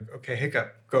Okay,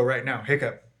 hiccup. Go right now.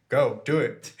 Hiccup. Go. Do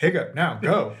it. Hiccup. Now.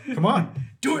 Go. Come on.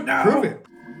 Do it now. Prove it.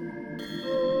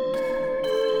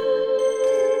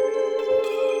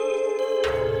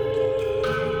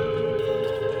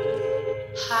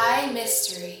 High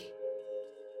Mystery.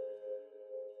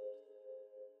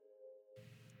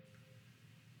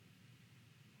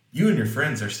 You and your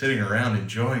friends are sitting around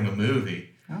enjoying a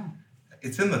movie. Oh.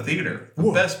 It's in the theater,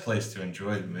 the best place to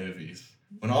enjoy the movies.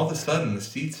 When all of a sudden the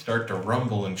seats start to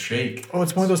rumble and shake. Oh,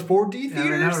 it's one of those 4D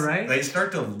theaters? I know, right? They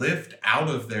start to lift out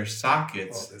of their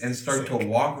sockets and start to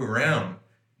walk around.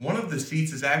 One of the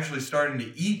seats is actually starting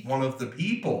to eat one of the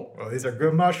people. Well, these are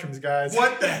good mushrooms, guys.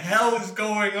 What the hell is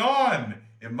going on?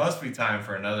 It must be time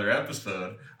for another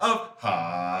episode of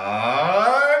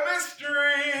High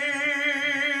Mystery.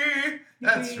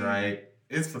 That's right.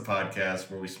 It's the podcast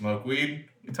where we smoke weed.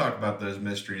 We talk about those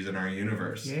mysteries in our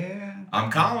universe. Yeah. I'm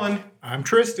Colin. I'm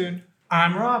Tristan.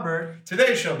 I'm Robert.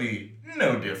 Today shall be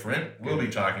no different. We'll be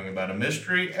talking about a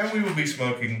mystery, and we will be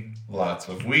smoking lots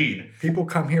of weed. People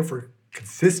come here for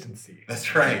consistency.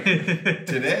 That's right.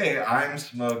 Today, I'm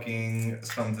smoking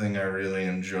something I really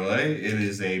enjoy. It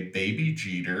is a Baby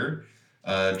Jeter.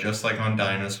 Just like on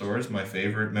dinosaurs, my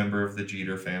favorite member of the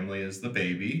Jeter family is the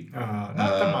baby. Not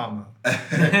the mama.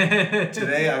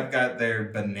 Today, I've got their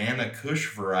Banana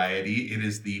Kush variety. It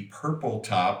is the purple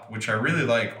top, which I really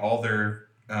like. All their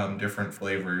different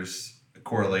flavors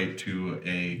correlate to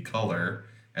a color,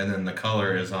 and then the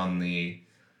color is on the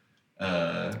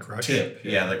Crutch? tip.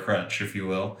 Yeah, the crutch, if you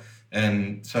will.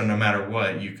 And so no matter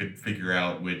what, you could figure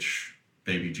out which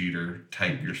Baby Jeter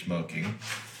type you're smoking.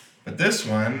 But this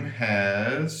one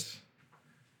has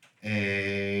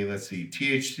a,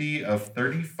 THC of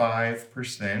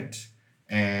 35%.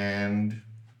 And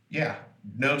yeah,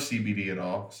 no CBD at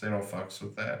all, because they don't fucks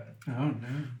with that. Oh,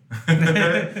 no.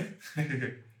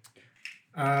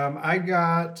 I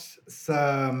got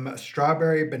some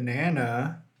strawberry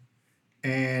banana,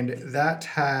 and that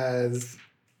has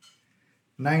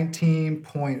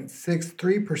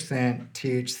 19.63%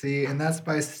 THC, and that's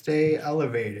by Stay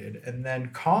Elevated. And then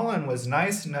Colin was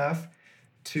nice enough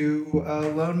to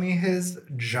loan me his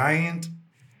giant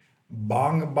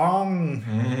bong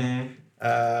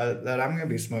that I'm going to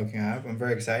be smoking up. I'm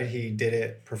very excited. He did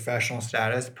it professional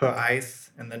status, put ice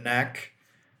in the neck,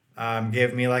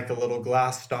 gave me like a little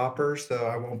glass stopper so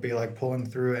I won't be like pulling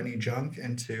through any junk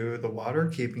into the water,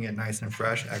 keeping it nice and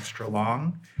fresh, extra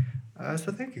long.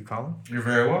 So thank you, Colin. You're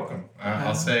very welcome.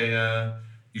 I'll say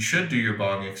you should do your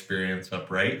bong experience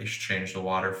upright. You should change the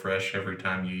water fresh every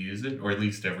time you use it, or at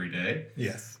least every day.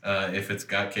 Yes. If it's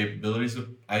got capabilities of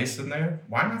ice in there,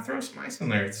 why not throw some ice in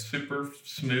there? It's super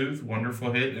smooth,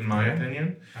 wonderful hit, in my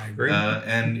opinion. I agree.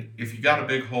 And if you got a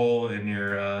big hole in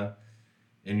your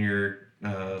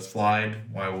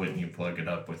slide, why wouldn't you plug it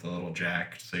up with a little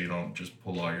jack so you don't just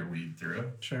pull all your weed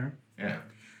through? Sure. Yeah.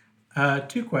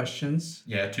 2 questions.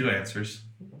 Yeah, 2 answers.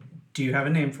 Do you have a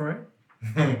name for it?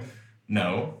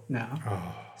 No. No.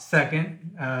 Oh.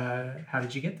 Second, how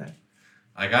did you get that?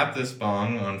 I got this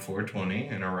bong on 420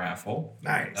 in a raffle.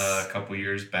 Nice. A couple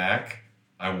years back.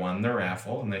 I won the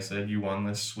raffle, and they said, you won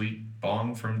this sweet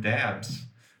bong from Dabs.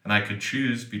 And I could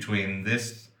choose between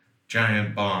this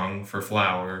giant bong for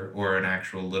flower or an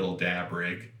actual little dab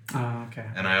rig. Oh, okay.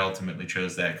 And I ultimately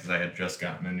chose that because I had just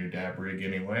gotten a new dab rig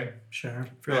anyway. Sure.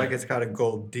 I feel like it's got a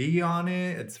gold D on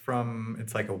it. It's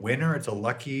like a winner. It's a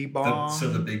lucky bong. So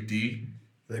the big D.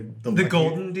 The The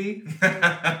golden D?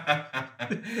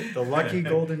 The lucky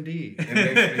golden D.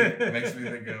 It makes me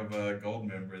think of a gold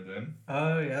member then.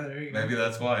 Oh, yeah, there you go. Maybe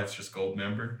that's why it's just gold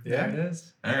member. There it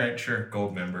is. All right, sure,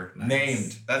 gold member. Nice.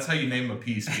 Named. That's how you name a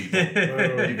piece, people.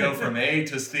 You go from A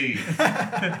to C.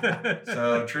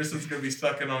 So Tristan's gonna be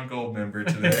sucking on gold member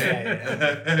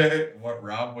today.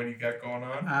 Rob? What do you got going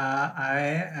on? I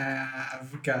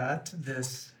have got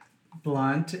this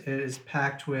blunt. It is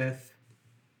packed with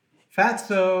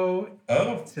Fatso.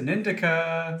 Oh, It's an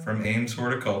indica from Ames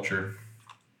Horticulture.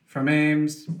 from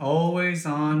Ames. Always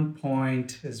on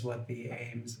point is what the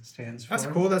Ames stands for. That's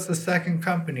cool. That's the second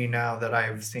company now that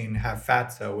I've seen have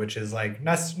Fatso, which is like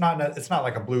it's not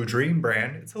like a Blue Dream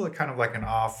brand. It's kind of like an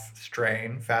off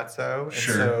strain Fatso. And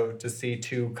Sure. so to see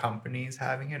 2 companies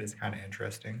having it is kind of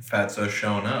interesting. Fatso's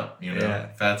showing up, you know. Yeah.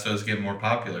 Fatso's getting more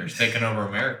popular. He's taking over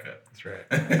America. That's right.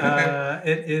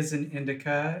 It is an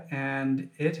indica,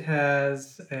 and it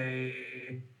has a...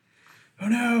 Oh,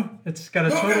 no. It's got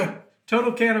a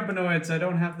total cannabinoids. I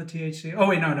don't have the THC. Oh,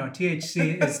 wait, no.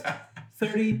 THC is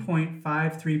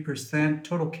 30.53%.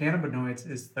 Total cannabinoids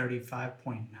is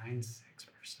 35.96%.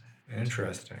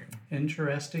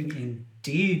 Interesting.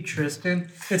 Indeed, Tristan.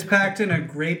 It's packed in a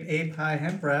grape ape high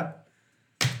hemp wrap.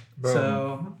 Boom.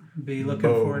 So Be looking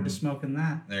forward to Boom. smoking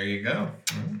that. There you go.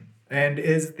 And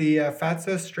is the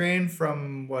Fatso strain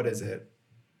from, what is it?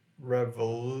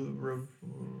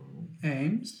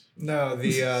 Ames? No,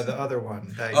 the other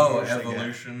one. That you Oh, usually get.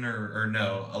 Evolution or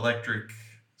no, Electric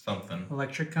something.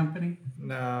 Electric Company?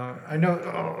 No, I know.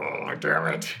 Oh, damn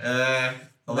it. Electric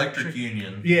Electric-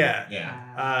 Union. Yeah.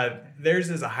 Yeah. Theirs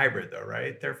is a hybrid though,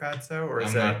 right? Their Fatso, or is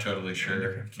I'm that? not totally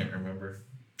sure. Can't remember.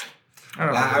 I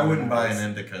don't I know. wouldn't buy an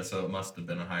indica, so it must have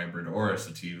been a hybrid or a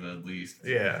sativa at least.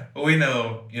 Yeah. But we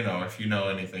know, if you know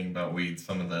anything about weed,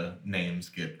 some of the names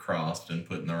get crossed and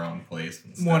put in the wrong place.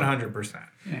 And stuff. 100%.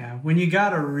 Yeah. When you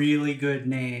got a really good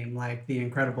name like the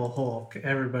Incredible Hulk,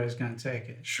 everybody's going to take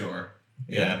it. Sure.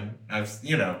 Yeah.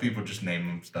 People just name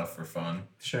them stuff for fun.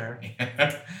 Sure.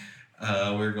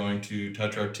 We're going to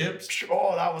touch our tips.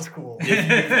 Oh, that was cool.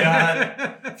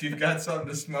 If you've got something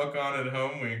to smoke on at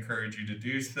home, we encourage you to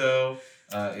do so.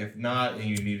 If not, and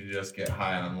you need to just get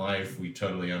high on life, we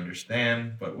totally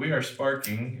understand. But we are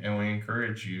sparking, and we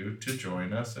encourage you to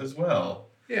join us as well.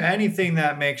 Yeah, anything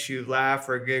that makes you laugh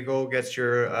or giggle, gets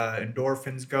your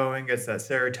endorphins going, gets that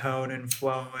serotonin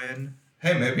flowing.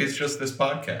 Hey, maybe it's just this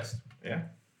podcast. Yeah.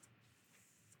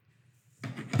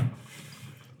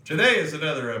 Today is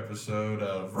another episode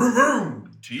of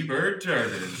T-Bird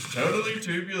Turters, Totally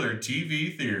Tubular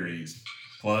TV Theories,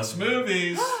 plus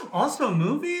movies. Also,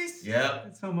 movies? Yep.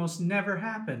 That's almost never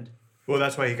happened. Well,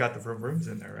 that's why you got the vroom rooms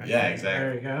in there, right? Yeah, There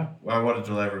exactly. you go. Well, I wanted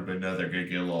to let everybody know they're going to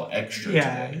get a little extra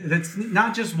Yeah, today. that's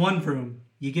not just one vroom.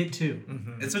 You get two.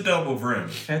 Mm-hmm. It's a double vroom.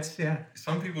 That's, yeah.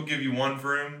 Some people give you one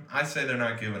vroom. I say they're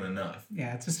not giving enough.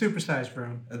 Yeah, it's a supersized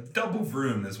vroom. A double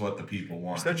vroom is what the people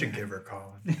want. Such a giver,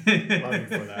 Colin. Love you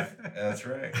for that. That's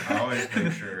right. I always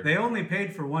make sure. They only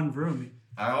paid for one vroom.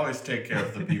 I always take care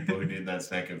of the people who need that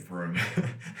second vroom.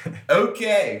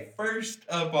 Okay, first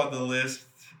up on the list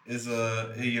is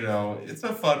it's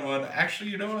a fun one.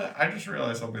 Actually, you know what? I just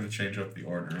realized I'm going to change up the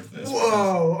order of this.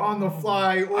 Whoa, on the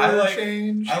fly order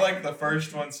change. I like the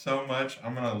first one so much,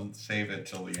 I'm going to save it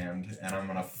till the end, and I'm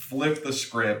going to flip the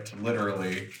script,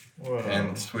 literally, Whoa.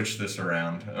 and switch this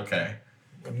around. Okay.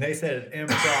 When they said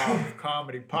improv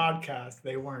comedy podcast,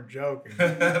 they weren't joking.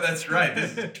 That's right.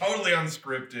 This is totally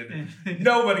unscripted.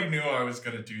 Nobody knew I was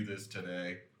going to do this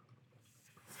today.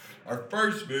 Our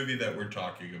first movie that we're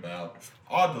talking about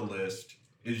on the list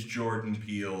is Jordan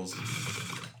Peele's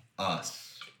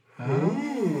Us.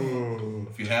 Ooh.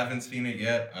 If you haven't seen it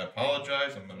yet, I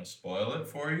apologize. I'm going to spoil it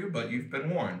for you, but you've been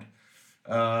warned.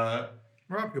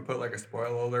 Rob could put like a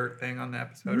spoiler alert thing on the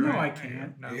episode, No, right? I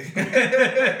can't. No.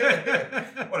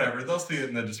 Whatever, they'll see it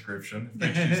in the description. If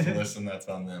they choose to listen, that's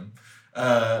on them.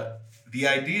 The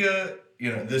idea,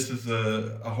 this is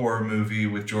a horror movie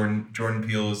with Jordan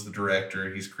Peele as the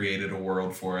director. He's created a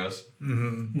world for us.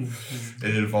 Mm-hmm.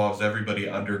 It involves everybody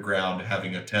underground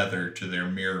having a tether to their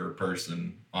mirror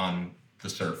person on the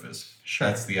surface. Sure.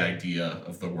 That's the idea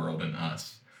of the world in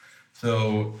Us.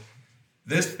 So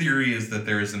this theory is that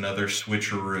there is another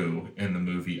switcheroo in the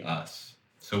movie Us.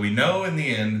 So we know in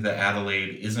the end that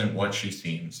Adelaide isn't what she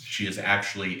seems. She is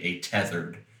actually a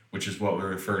tethered, which is what we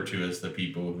refer to as the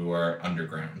people who are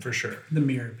underground. For sure. The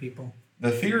mirror people.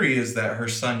 The theory is that her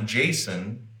son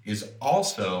Jason is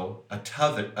also a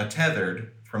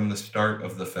tethered from the start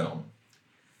of the film.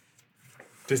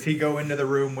 Does he go into the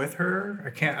room with her?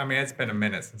 It's been a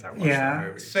minute since I watched Yeah. the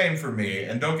movie. Same for me,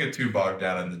 and don't get too bogged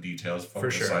down in the details.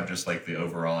 Focus sure. on just like the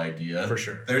overall idea. For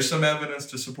sure. There's some evidence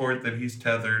to support that he's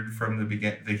tethered from the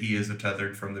that he is a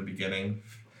tethered from the beginning.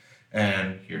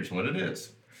 And here's what it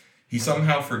is. He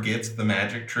somehow forgets the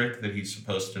magic trick that he's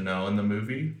supposed to know in the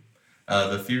movie.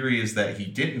 The theory is that he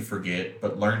didn't forget,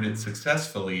 but learned it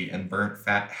successfully and burnt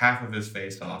half of his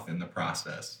face off in the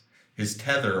process. His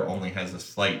tether only has a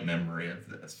slight memory of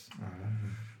this.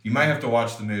 You might have to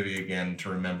watch the movie again to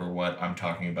remember what I'm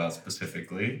talking about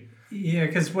specifically. Yeah,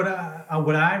 because what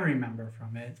I remember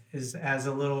from it is as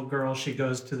a little girl, she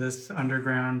goes to this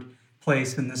underground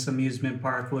place in this amusement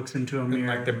park, looks into a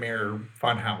mirror. Like the mirror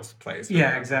funhouse place.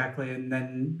 Yeah, exactly. And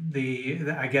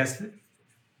then I guess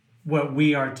what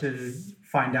we are to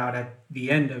find out at the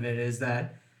end of it is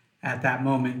that at that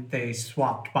moment they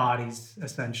swapped bodies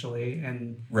essentially,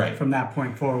 and Right. from that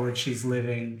point forward she's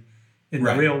living in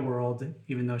Right. the real world,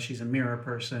 even though she's a mirror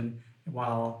person,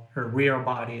 while her real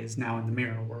body is now in the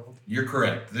mirror world. You're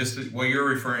correct. This is what you're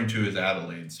referring to as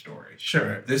Adelaide's story.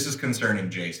 Sure. This is concerning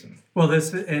Jason, Well, the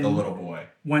little boy.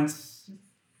 once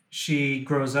she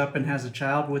grows up and has a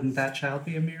child, wouldn't that child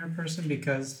be a mirror person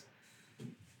because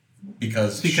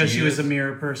Because she was is- a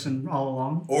mirror person all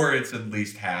along? Or it's at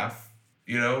least half,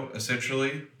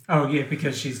 essentially. Oh yeah,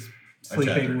 because she's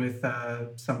sleeping tethered.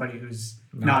 with somebody who's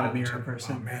not a mirror Oh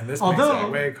person. man, this Although, makes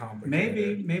it way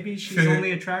complicated. Maybe she's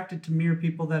only attracted to mere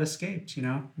people that escaped. You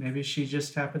know, maybe she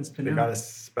just happens to They know. got a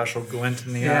special glint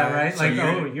in the Yeah, eye. right. So Like,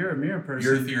 you're- you're a mirror person.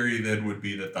 Your theory then would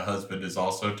be that the husband is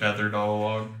also tethered all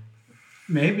along.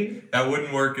 Maybe. That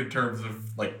wouldn't work in terms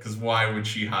of like, because why would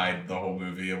she hide the whole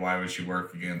movie and why would she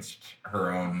work against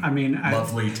her own I mean,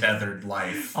 lovely tethered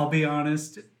life? I'll be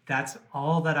honest. That's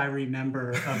all that I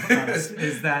remember of us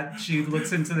is that she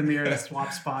looks into the mirror and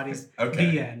swaps bodies.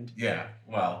 Okay. The end. Yeah.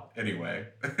 Well, anyway,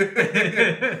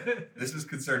 this is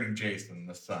concerning Jason,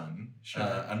 the son.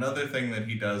 Sure. Another thing that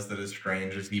he does that is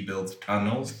strange is he builds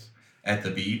tunnels at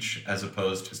the beach as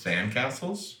opposed to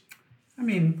sandcastles. I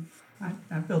mean,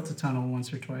 I built a tunnel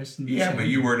once or twice. In the Yeah, sand. but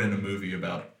you weren't in a movie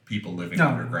about people living No,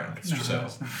 underground. no, so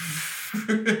that's not.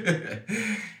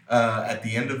 at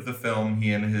the end of the film,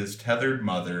 he and his tethered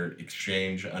mother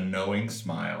exchange a knowing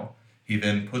smile. He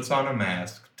then puts on a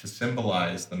mask to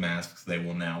symbolize the masks they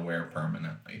will now wear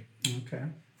permanently. Okay.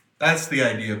 That's the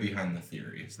idea behind the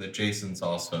theory, is that Jason's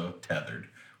also tethered.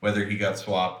 Whether he got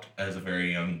swapped as a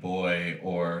very young boy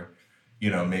or,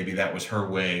 maybe that was her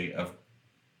way of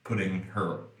putting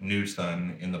her new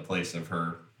son in the place of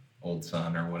her old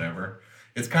son or whatever.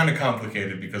 It's kind of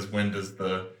complicated because when does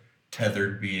the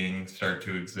tethered being start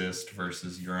to exist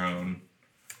versus your own?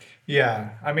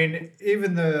 Yeah, I mean,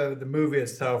 even the movie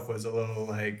itself was a little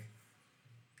like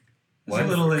It's a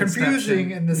little confusing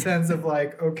Inception. in the sense of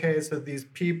like, okay, so these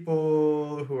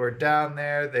people who are down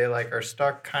there, they like are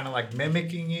stuck kind of like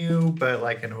mimicking you, but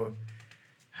like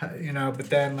but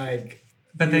then like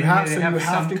But you then have, they so have you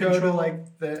have some to go to control.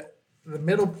 like the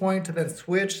middle point to then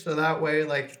switch so that way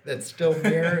like that's still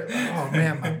mirror. Oh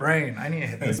man, my brain! I need to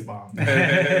hit this bomb.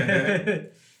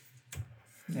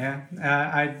 Yeah,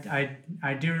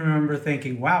 I do remember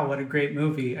thinking, wow, what a great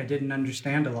movie. I didn't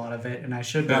understand a lot of it, and I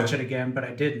should watch it again, but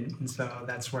I didn't, and so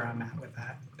that's where I'm at with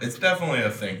that. It's definitely a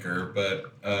thinker,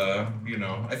 but,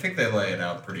 I think they lay it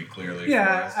out pretty clearly. for Yeah,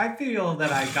 us. I feel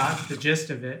that I got the gist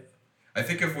of it. I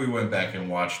think if we went back and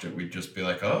watched it, we'd just be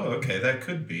like, oh, okay, that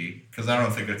could be. Because I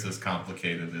don't think it's as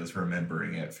complicated as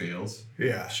remembering it feels.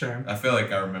 Yeah, Sure. I feel like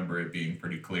I remember it being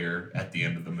pretty clear at the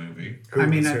end of the movie. I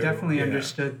mean, I Who, definitely yeah.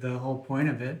 understood the whole point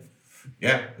of it.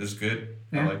 Yeah, it was good.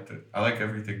 Yeah. I liked it. I like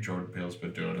everything Jordan Peele's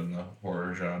been doing in the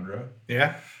horror genre.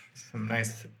 Yeah, some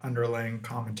nice underlying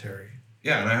commentary.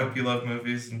 Yeah, and I hope you love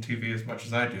movies and TV as much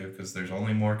as I do, because there's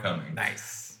only more coming.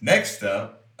 Nice. Next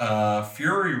up,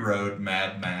 Fury Road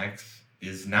Mad Max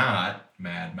is not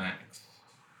Mad Max.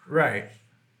 Right.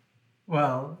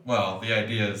 Well, Well, the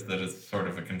idea is that it's sort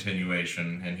of a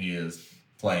continuation, and he is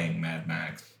playing Mad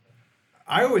Max.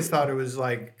 I always thought it was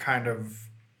like kind of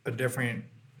a different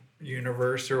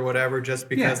universe or whatever, just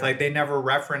because Yeah. like they never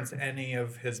reference any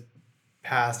of his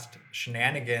past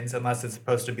shenanigans unless it's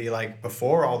supposed to be like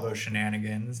before all those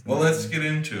shenanigans. Well, let's get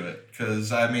into it,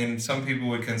 because, I mean, some people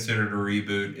would consider it a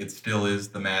reboot. It still is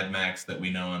the Mad Max that we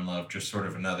know and love, just sort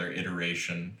of another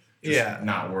iteration. Just Yeah.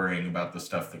 not worrying about the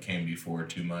stuff that came before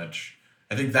too much.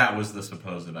 I think that was the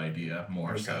supposed idea,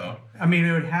 more Okay. so. I mean,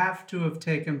 it would have to have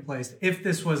taken place if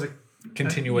this was a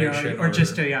Continuation or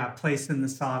just a place in the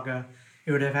saga.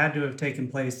 It would have had to have taken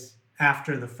place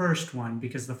after the first one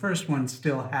because the first one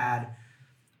still had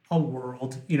a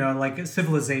world, like a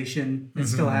civilization. It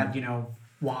still had,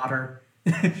 water.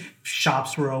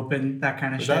 Shops were open, that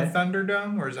kind of Is shit. that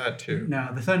Thunderdome or is that 2? No,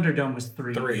 the Thunderdome was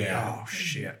 3. 3. Yeah. Oh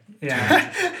shit.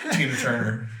 Yeah, Tina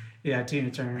Turner. yeah,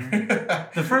 Tina Turner.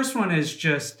 The first one is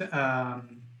just.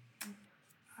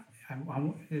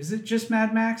 Is it just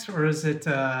Mad Max or is it?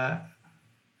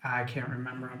 I can't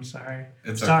remember. I'm sorry.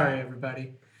 It's Sorry, okay.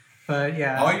 everybody. But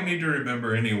yeah. All you need to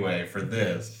remember anyway for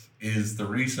this is the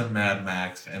recent Mad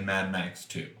Max and Mad Max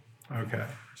 2. Okay.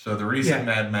 So the recent Yeah.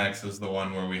 Mad Max is the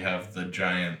one where we have the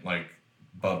giant,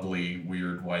 bubbly,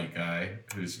 weird white guy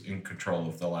who's in control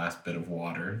of the last bit of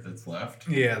water that's left.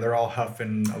 Yeah, they're all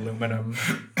huffing aluminum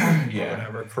or Yeah.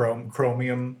 whatever,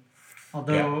 chromium.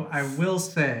 Although I will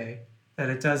say that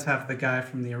it does have the guy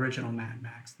from the original Mad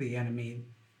Max, the enemy.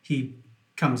 He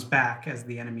comes back as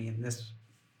the enemy in this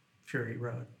Fury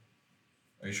Road.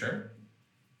 Are you sure?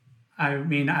 I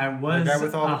mean, I was guy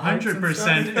with all the pipes and 100%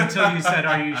 stuff? until you said,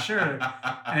 "Are you sure?"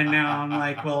 And now I'm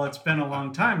like, "Well, it's been a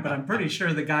long time, but I'm pretty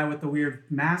sure the guy with the weird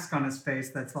mask on his face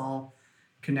that's all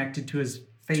connected to his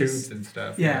face." Tubes and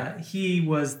stuff. Yeah, he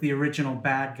was the original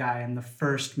bad guy in the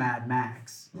first Mad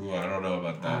Max. Ooh, I don't know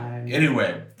about that. I-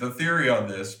 Anyway, the theory on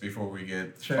this, before we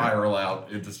get Sure. spiral out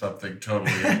into something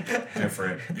totally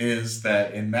different, is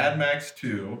that in Mad Max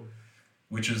 2,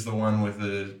 which is the one with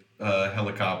the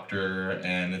helicopter,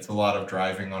 and it's a lot of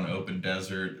driving on open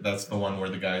desert. That's the one where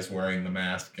the guy's wearing the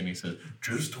mask and he says,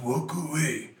 "Just walk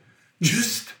away.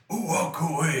 Just walk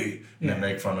away." And Yeah. they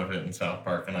make fun of it in South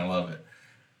Park, and I love it.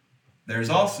 There's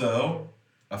also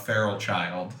a feral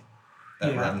child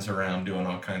that Yeah. runs around doing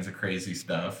all kinds of crazy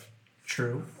stuff.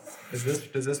 True. Does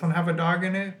this one have a dog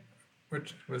in it?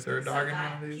 Which was there a dog in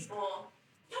one of these?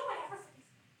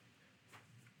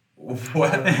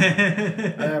 What?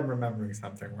 I am remembering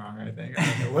something wrong. I think. I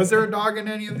don't know. Was there a dog in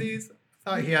any of these? I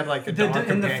thought he had like a dog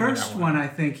In the companion first at one, I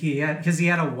think he had, because he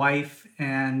had a wife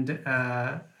and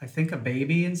I think a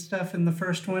baby and stuff in the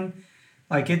first one.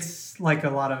 Like it's like a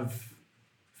lot of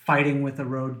fighting with a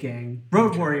road gang.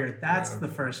 Road Warrior, that's the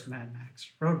first Mad Max.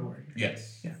 Road Warrior.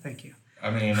 Yes. Yeah, thank you. I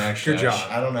mean, actually, Good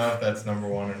job. I don't know if that's number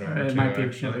one or number two. It might be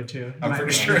actually. number two. It I'm might pretty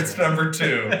be sure it's number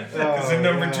two. Because in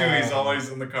Oh, number two, yeah. he's always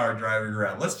in the car driving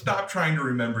around. Let's stop trying to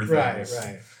remember Right, things.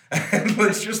 right. And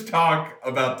let's just talk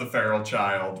about the feral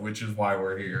child, which is why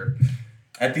we're here.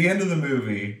 At the end of the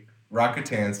movie,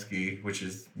 Rockatansky, which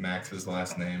is Max's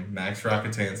last name, Max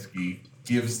Rockatansky,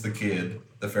 gives the kid,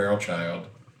 the feral child,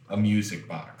 a music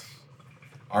box.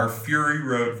 Our Fury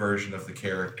Road version of the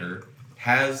character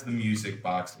has the music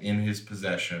box in his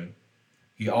possession.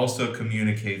 He also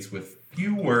communicates with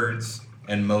few words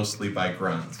and mostly by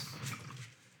grunts.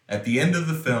 At the end of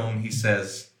the film, he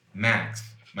says, "Max,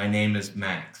 my name is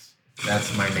Max.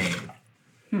 That's my name."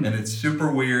 And it's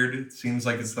super weird. It seems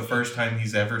like it's the first time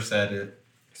he's ever said it.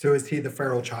 So is he the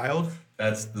feral child?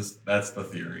 That's the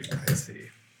theory. I see.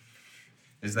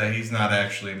 Is that he's not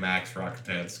actually Max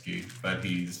Rockatansky, but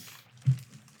he's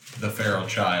the feral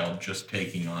child just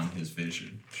taking on his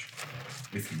vision,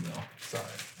 if you will. Sorry.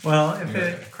 Well, if I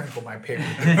it crinkle my paper.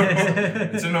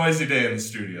 It's a noisy day in the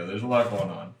studio. There's a lot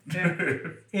going on.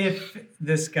 if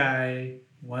this guy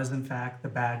was in fact the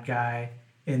bad guy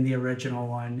in the original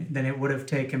one, then it would have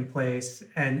taken place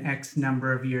an X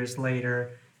number of years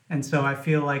later. And so I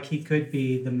feel like he could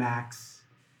be the Max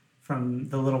from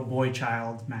the little boy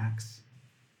child Max.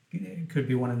 It could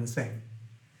be one and the same.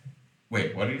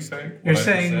 Wait, what are you saying? You're What I just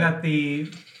saying said? that the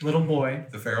little boy,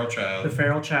 The feral child. the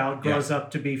feral child, grows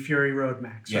up to be Fury Road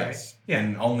Max, Yes. right? Yeah,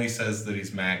 And only says that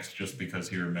he's Max just because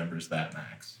he remembers that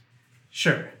Max.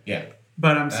 sure. Yeah.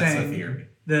 But I'm That's saying the theory.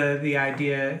 the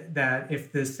idea that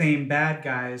if the same bad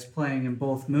guy is playing in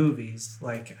both movies,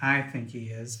 like I think he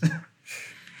is,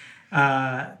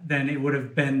 then it would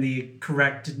have been the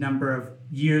correct number of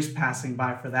years passing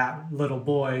by for that little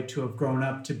boy to have grown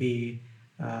up to be,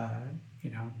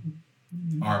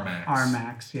 R-Max.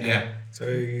 R-Max. Yeah. Yeah. So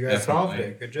you guys solved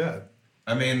Definitely. it. Good job.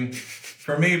 I mean,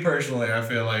 for me personally, I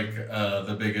feel like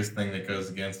the biggest thing that goes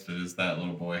against it is that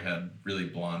little boy had really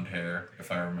blonde hair,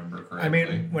 if I remember correctly. I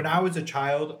mean, when I was a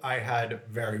child, I had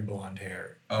very blonde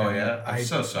hair. Oh, And yeah? I'm I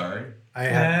so sorry. I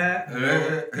had,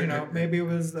 Uh, maybe it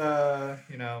was,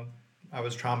 I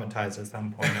was traumatized at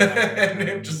some point. And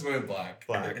it just went black.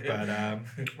 black, but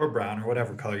or brown or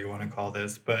whatever color you want to call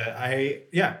this. But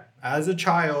as a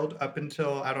child, up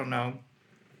until I don't know,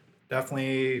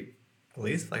 definitely at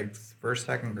least like first,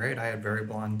 second grade, I had very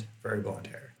blonde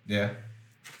hair. Yeah.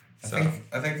 So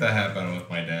I think that happened with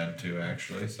my dad too,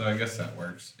 actually. So I guess that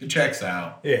works. It checks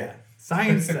out. yeah,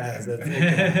 science says that. It can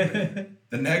happen.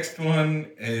 The next one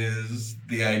is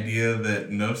the idea that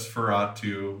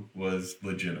Nosferatu was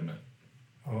legitimate.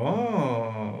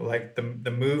 Oh, like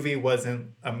the movie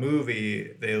wasn't a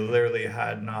movie. They literally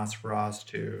had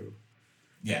Nosferatu.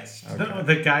 Yes. Okay.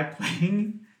 The guy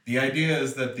playing. The idea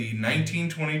is that the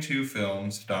 1922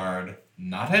 film starred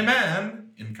not a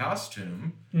man in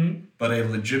costume, but a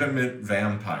legitimate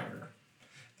vampire.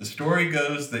 The story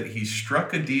goes that he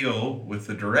struck a deal with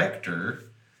the director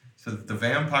so that the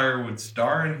vampire would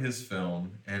star in his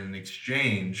film and in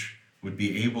exchange would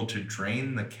be able to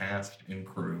drain the cast and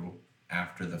crew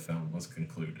after the film was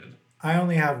concluded. I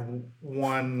only have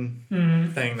one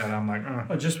thing that I'm like,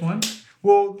 Oh, just one?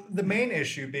 Well, the main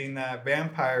issue being that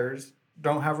vampires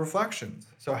don't have reflections.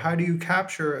 So how do you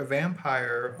capture a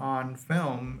vampire on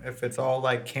film if it's all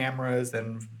like cameras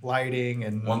and lighting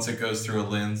and Once it goes through a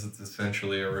lens, it's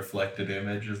essentially a reflected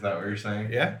image. Is that what you're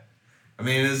saying? yeah? I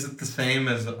mean, is it the same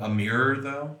as a mirror,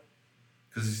 though?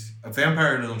 Because a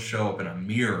vampire doesn't show up in a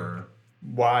mirror.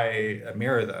 Why a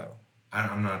mirror though?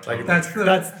 I'm not Like totally That's sure. the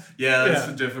That's yeah.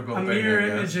 a difficult a thing. mirror I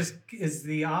image guess. is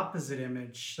the opposite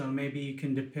image, so maybe you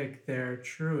can depict their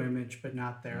true image, but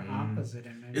not their opposite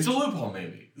image. It's a loophole,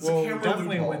 maybe. It's a Well, camera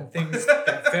definitely loophole. when things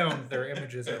get filmed, their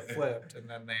images are flipped, and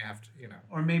then they have to,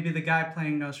 Or maybe the guy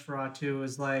playing Nosferatu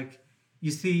is like,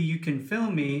 you see, you can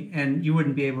film me, and you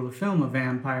wouldn't be able to film a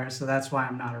vampire, so that's why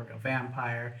I'm not a real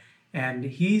vampire. And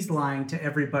he's lying to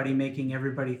everybody, making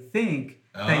everybody think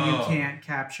that you Oh. can't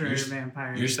capture You're,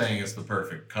 vampires. you're saying it's the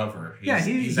perfect cover. He's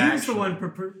actually, the one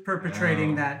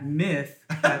perpetrating Oh. that myth,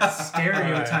 that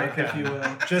stereotype, if you will.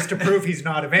 Just to prove he's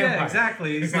not a vampire. Yeah,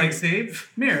 exactly. He's like, see,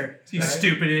 mirror, you Right.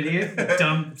 stupid idiot,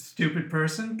 dumb, stupid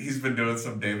person. He's been doing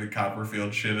some David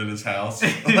Copperfield shit at his house.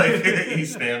 Like he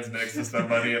stands next to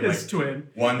somebody and His like twin.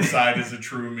 one side is a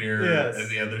true mirror Yes. and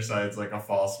the other side's like a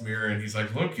false mirror, and he's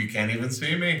like, "Look, you can't even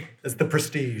see me. It's the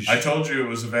prestige. I told you it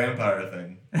was a vampire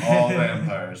thing. All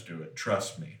vampires do it.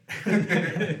 Trust me."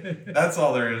 That's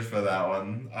all there is for that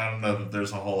one. I don't know that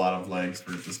there's a whole lot of legs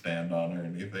for it to stand on or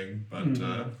anything, but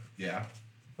yeah.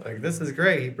 Like, this is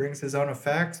great. He brings his own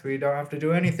effects. We don't have to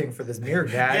do anything for this mirror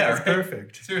gag. Yeah, It's right.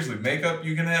 perfect. Seriously, makeup,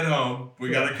 you can head home. We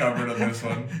got it covered on this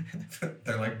one.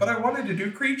 They're like, "But I wanted to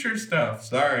do creature stuff."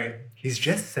 Sorry. He's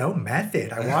just so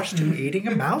method. I watched him eating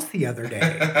a mouse the other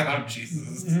day. Oh,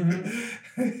 Jesus.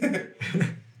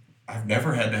 I've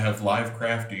never had to have live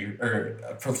crafty or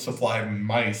supply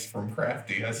mice from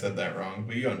Crafty. I said that wrong,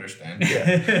 but you understand.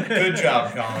 Yeah. Good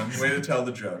job, Colin. Way to tell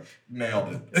the joke.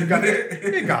 Nailed He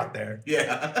it. got there.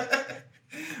 Yeah.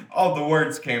 All the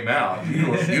words came out.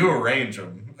 You arrange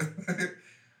them.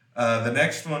 The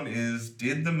next one is,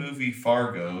 did the movie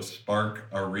Fargo spark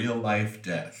a real-life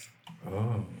death?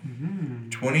 Oh.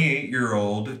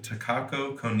 28-year-old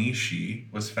Takako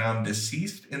Konishi was found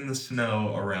deceased in the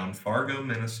snow around Fargo,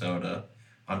 Minnesota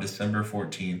on December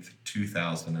 14th,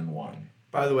 2001.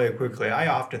 By the way, quickly, I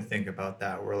often think about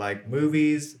that where like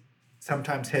movies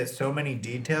sometimes hit so many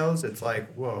details. It's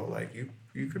like, whoa, like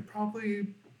you could probably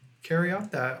carry out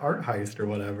that art heist or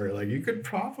whatever. Like you could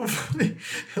probably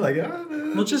like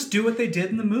We'll just do what they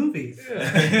did in the movies.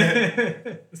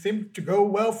 it seemed to go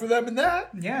well for them in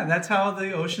that. Yeah, that's how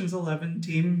the Ocean's 11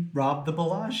 team robbed the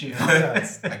Bellagio.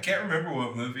 Yes. I can't remember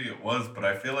what movie it was, but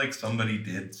I feel like somebody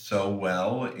did so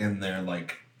well in their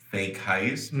like fake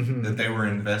heist Mhm. that they were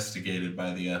investigated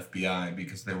by the FBI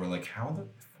because they were like, how the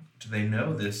fuck do they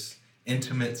know this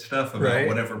intimate stuff about Right.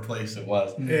 whatever place it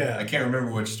was? Yeah. I can't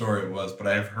remember which story it was, but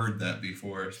I have heard that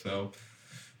before, so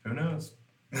who knows?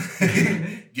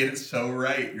 Get it so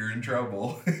right, you're in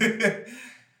trouble.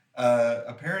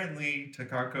 Apparently,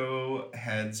 Takako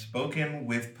had spoken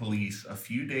with police a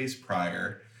few days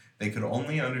prior. They could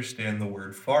only understand the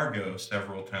word Fargo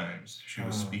several times. She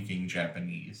was Oh. speaking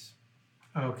Japanese.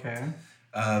 Okay.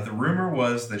 The rumor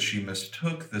was that she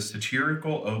mistook the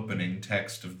satirical opening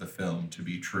text of the film to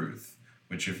be truth,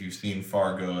 which, if you've seen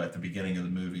Fargo at the beginning of the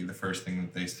movie, the first thing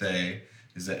that they say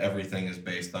is that everything is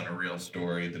based on a real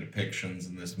story. The depictions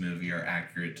in this movie are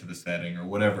accurate to the setting or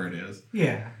whatever it is.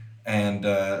 Yeah. And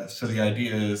so the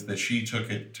idea is that she took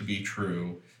it to be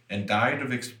true and died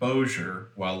of exposure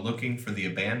while looking for the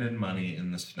abandoned money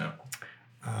in the snow.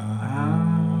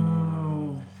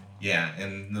 Oh. Yeah,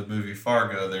 in the movie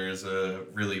Fargo, there is a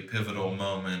really pivotal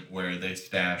moment where they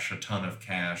stash a ton of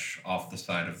cash off the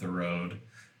side of the road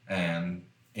and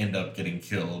end up getting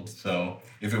killed. So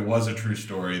if it was a true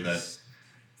story, that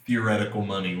theoretical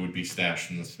money would be stashed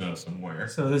in the snow somewhere.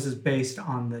 So this is based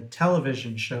on the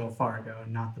television show Fargo,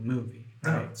 not the movie,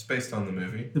 No, right? it's based on the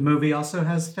movie. The movie also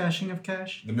has stashing of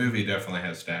cash? The movie definitely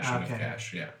has stashing Okay. of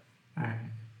cash, yeah. All right.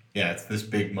 Yeah, it's this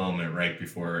big moment right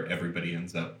before everybody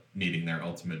ends up meeting their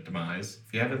ultimate demise.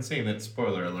 If you haven't seen it,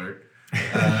 spoiler alert.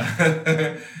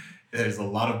 There's a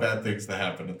lot of bad things that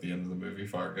happen at the end of the movie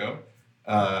Fargo.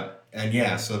 And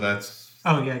yeah, so that's...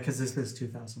 Oh, yeah, because this is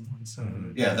 2001, so...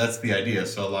 Yeah, that's the idea.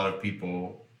 So a lot of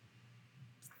people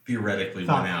theoretically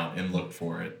Thought- went out and looked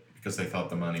for it because they thought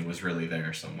the money was really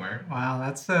there somewhere. Wow,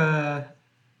 that's...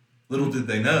 Little did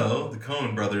they know, the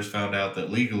Coen brothers found out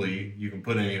that legally you can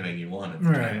put anything you want at the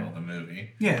Right. title of the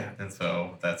movie. Yeah. And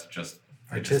so that's just...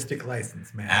 Artistic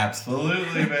license, man.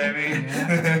 Absolutely, baby.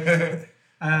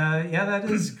 Yeah, that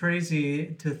is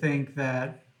crazy to think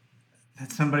that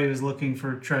somebody was looking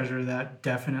for treasure that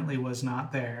definitely was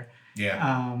not there.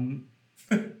 Yeah.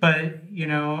 But, you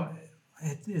know,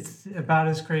 it's about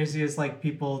as crazy as, like,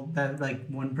 people that, like,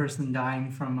 one person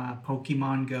dying from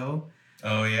Pokemon Go.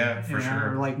 Oh yeah, You for know,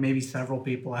 sure. or, like, maybe several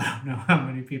people. I don't know how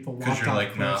many people Because walked you're off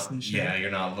like cliffs not, and shit. yeah,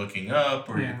 you're not looking up,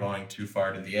 or Yeah. you're going too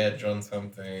far to the edge on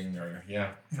something, or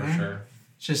yeah, for Yeah. sure.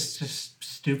 Just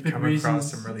stupid Come reasons.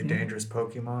 across some really yeah. dangerous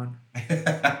Pokemon.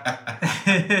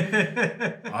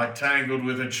 I tangled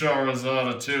with a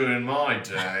Charizard or two in my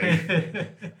day.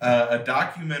 A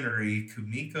documentary,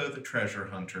 Kumiko the Treasure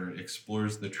Hunter,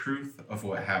 explores the truth of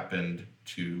what happened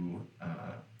to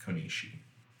Konishi.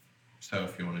 So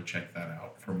if you want to check that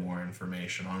out for more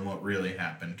information on what really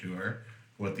happened to her,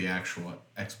 what the actual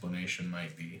explanation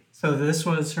might be. So this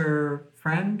was her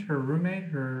friend, her roommate,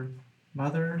 her...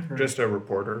 mother? Or Just a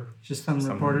reporter. just some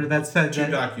some- reporter that said Two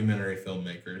that. documentary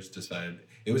filmmakers decided.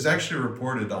 It was actually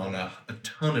reported on a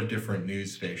ton of different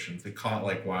news stations. It caught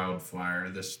like wildfire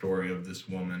this story of this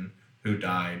woman who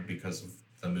died because of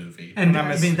the movie. And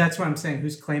I'm I mean, that's what I'm saying.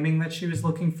 Who's claiming that she was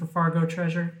looking for Fargo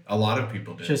treasure? A lot of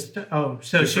people did. So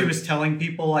she Different- was telling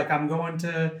people like, I'm going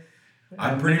to.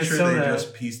 I'm pretty sure they Minnesota.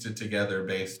 just pieced it together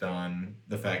based on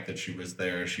the fact that she was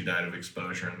there. She died of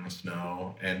exposure in the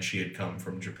snow, and she had come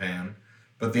from Japan.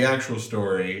 But the actual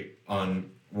story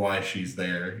on why she's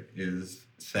there is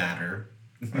sadder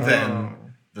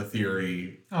than the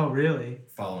theory Oh. Oh, really?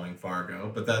 following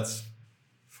Fargo. But that's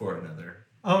for another.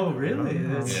 Oh, really?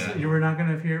 Oh. That's- Yeah. You were not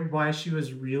going to hear why she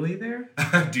was really there?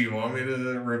 Do you want me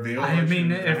to reveal? I what she mean,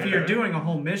 was if there? you're doing a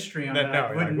whole mystery on it, I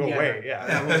No, wouldn't. we'll yeah, wait. Yeah.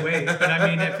 Yeah, we'll wait. But I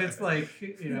mean, if it's like,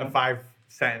 you know. A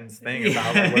 5-sentence thing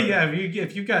about yeah, it.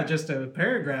 if you got just a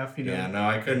paragraph, you know. Yeah, no,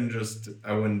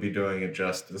 I wouldn't be doing it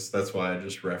justice. That's why I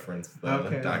just referenced the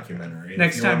Okay. documentary.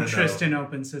 Next If you time wanna know- Tristan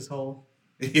opens his hole.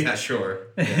 Yeah, sure.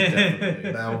 Yeah,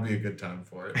 definitely. That will be a good time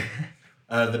for it.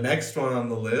 The next one on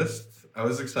the list, I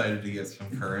was excited to get some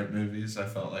current movies. I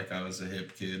felt like I was a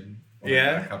hip kid. When I got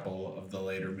Yeah? a couple of the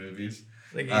later movies.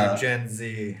 Like Uh, Gen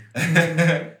Z.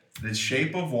 The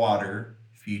Shape of Water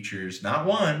features not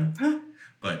one,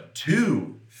 but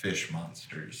two fish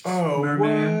monsters. Oh,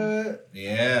 Merman. what?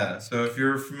 Yeah, so if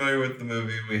you're familiar with the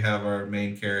movie, we have our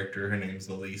main character. Her name's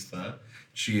Elisa.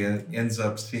 She ends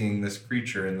up seeing this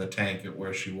creature in the tank at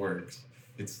where she works.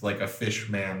 It's like a fish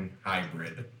man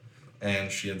hybrid.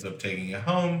 And she ends up taking it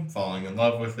home, falling in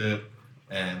love with it,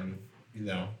 and, you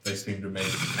know, they seem to make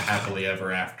happily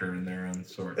ever after in their own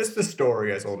sort. It's the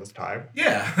story as old as time.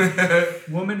 Yeah.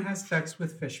 Woman has sex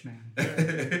with fishman.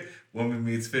 Woman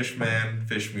meets fish man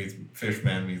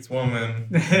meets woman,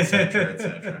 etc., I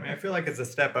etc. mean, I feel like it's a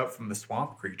step up from the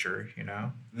swamp creature, you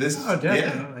know? This, Oh,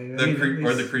 definitely. yeah, I mean, at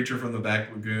or the least- creature from the back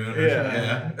lagoon. Or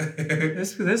Yeah.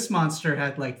 This monster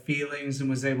had like feelings and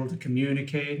was able to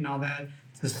communicate and all that.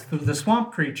 The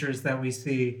swamp creatures that we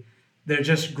see, they're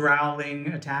just growling,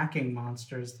 attacking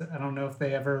monsters. I don't know if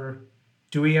they ever.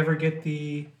 Do we ever get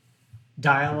the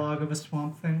dialogue of a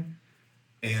swamp thing?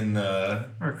 In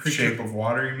Or creature? Shape of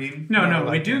Water, you mean? No, No, we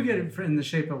like- do get it in the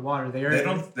shape of water. They They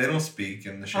don't speak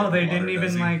in the Shape Oh, of they Water. didn't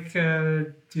does even he? like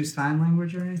do sign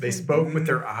language or anything. They spoke with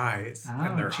their eyes Oh,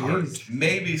 and their jeez. heart.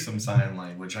 Maybe some sign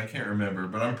language. I can't remember,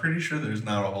 but I'm pretty sure there's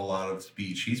not a whole lot of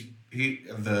speech.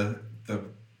 The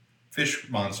fish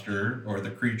monster or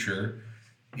the creature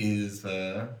is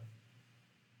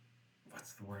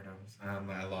what's the word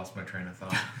I lost my train of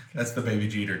thought. That's the baby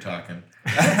Jeter talking.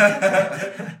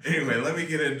 Anyway, let me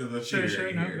get into the theory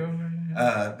Sure, no, here. go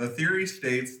ahead. The theory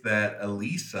states that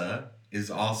Elisa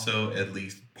is also at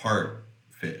least part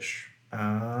fish. That's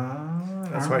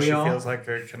Aren't why we she all? feels like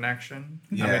a connection.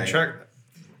 I Yeah. mean, check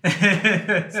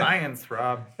science,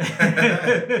 Rob.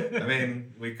 I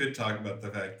mean, we could talk about the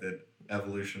fact that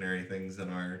evolutionary things in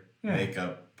our Yeah.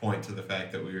 makeup point to the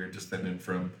fact that we were descended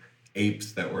from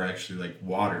apes that were actually like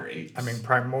water apes. I mean,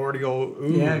 primordial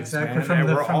ooze. Yeah, exactly, Man. from And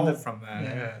the- we're from all the- from that.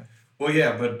 yeah. Yeah. well,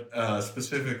 yeah, but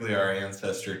specifically our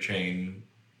ancestor chain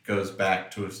goes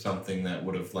back to something that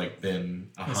would have like been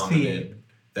a A hominid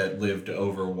that lived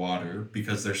over water,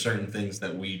 because there's certain things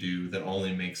that we do that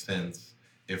only make sense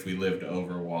if we lived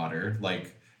over water.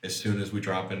 Like as soon as we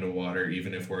drop into water,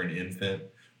 even if we're an infant,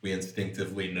 we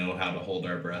instinctively know how to hold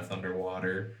our breath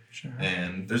underwater. Sure.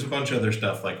 And there's a bunch of other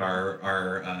stuff like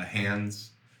our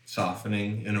hands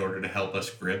softening in order to help us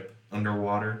grip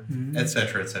underwater, et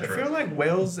cetera, et I cetera. feel like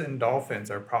whales and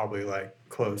dolphins are probably like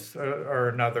close, or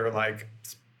another like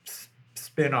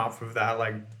spin off of that,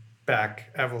 like back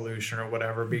evolution or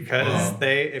whatever, because Wow. if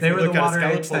They you were look the at a water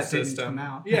apes skeletal that didn't system, come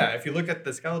out. yeah, if you look at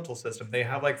the skeletal system, they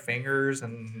have like fingers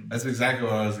and That's exactly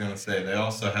what I was gonna say. They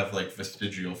also have like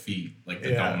vestigial feet, like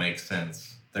that Yeah. don't make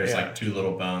sense. There's Yeah. like two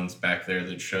little bones back there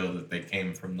that show that they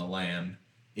came from the land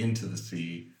into the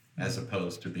sea, as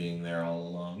opposed to being there all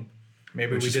along.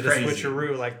 maybe Which we is did crazy. a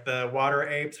switcheroo, like the water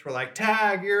apes were like,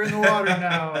 tag, you're in the water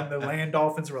now, and the land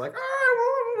dolphins were like,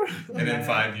 And in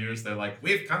 5 years, they're like,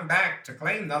 "We've come back to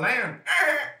claim the land."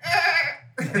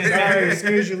 sorry,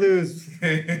 snooze you lose.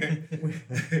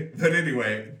 But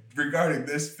anyway, regarding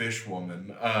this fish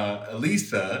woman,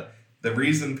 Elisa, the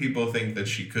reason people think that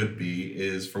she could be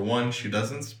is, for one, she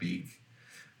doesn't speak.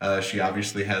 She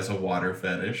obviously has a water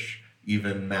fetish,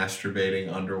 even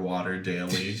masturbating underwater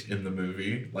daily in the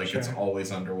movie. Like it's Sure.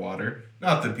 always underwater.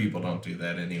 Not that people don't do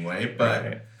that anyway,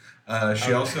 but Right.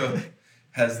 she also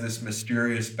has this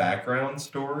mysterious background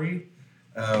story.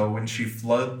 When she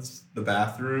floods the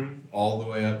bathroom all the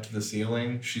way up to the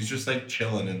ceiling, she's just like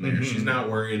chilling in there. Mhm. She's not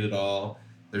worried at all.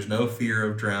 There's no fear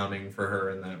of drowning for her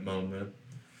in that moment.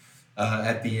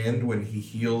 At the end, when he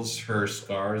heals her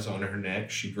scars on her neck,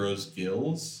 she grows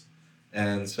gills.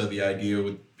 And so the idea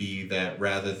would be that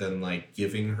rather than like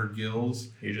giving her gills,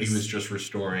 he was just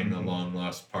restoring a long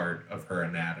lost part of her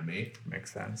anatomy.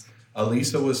 Makes sense.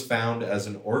 Elisa was found as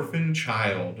an orphan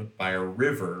child by a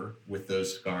river with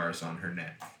those scars on her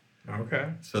neck. Okay.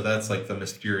 So that's like the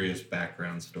mysterious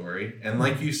background story. And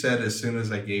like you said, as soon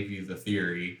as I gave you the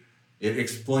theory, it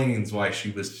explains why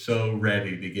she was so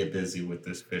ready to get busy with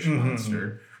this fish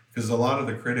monster. Because a lot of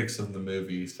the critics of the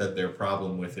movie said their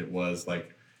problem with it was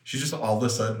like, she's just all of a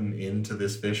sudden into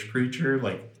this fish creature.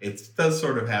 Like, it does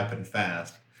sort of happen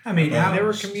fast. I mean, They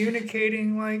were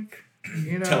communicating like,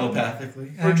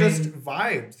 telepathically. Or just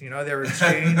vibes, they were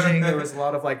exchanging. There was a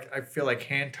lot of like, I feel like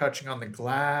hand touching on the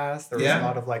glass. There was a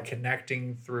lot of like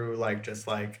connecting through like just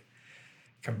like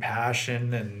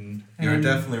compassion and. You're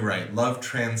definitely right. Love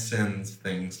transcends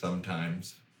things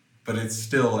sometimes, but it's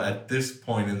still at this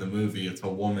point in the movie, it's a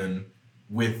woman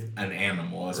with an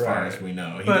animal, as far as we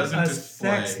know. He but doesn't a display.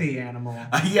 Sexy animal.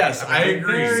 Yes, I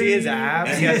agree. You see his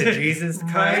abs. He has the Jesus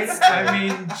Right? cuts. I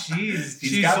mean, jeez,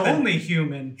 she's only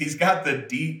human. He's got the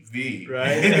deep V.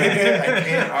 Right. I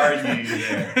can't argue you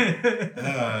there.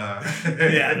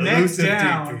 Yeah, Neck elusive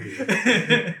down.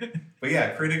 DP. But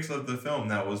yeah, critics of the film,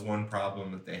 that was one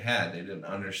problem that they had. They didn't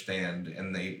understand,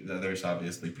 and there's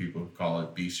obviously people who call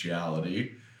it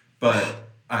bestiality. But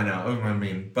I know,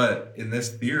 but in this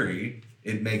theory,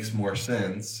 it makes more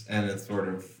sense, and it sort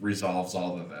of resolves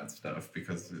all of that stuff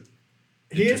because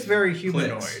He is very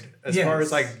humanoid clicks. as far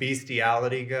as like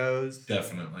bestiality goes.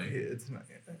 Definitely. It's not.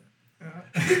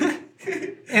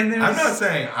 And I'm not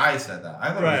saying I said that. I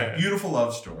thought it was a beautiful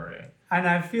love story. And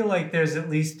I feel like there's at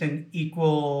least an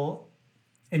equal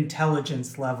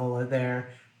intelligence level there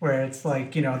where it's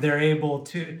like, they're able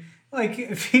to, like,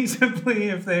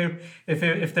 feasibly,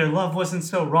 if their love wasn't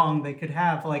so wrong, they could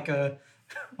have like a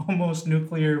almost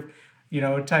nuclear,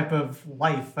 type of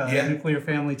life, nuclear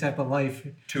family type of life.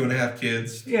 2.5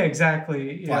 kids. Yeah,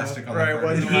 exactly. Plastic on the Right,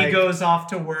 furniture. He goes off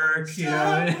to work,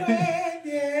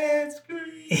 Yes,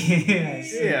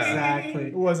 exactly.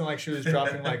 It wasn't like she was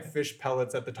dropping like fish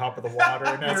pellets at the top of the water,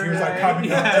 and as he was like coming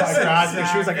up to like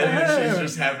God, she was like, She's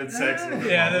just having sex with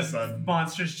him all of a this sudden.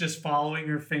 monster's just following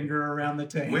her finger around the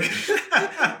tank. Which,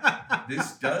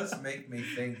 this does make me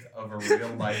think of a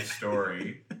real life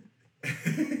story.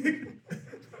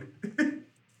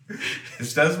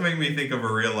 This does make me think of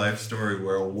a real life story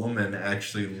where a woman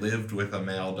actually lived with a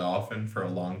male dolphin for a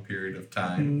long period of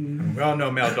time. We all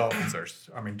know male dolphins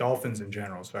dolphins in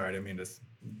general. Sorry, I didn't mean to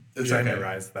It's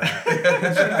generalize that.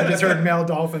 I just heard male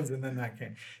dolphins, and then that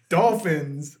came.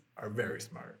 Dolphins are very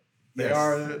smart. They Yes.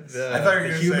 are I thought you the were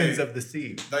gonna humans say- of the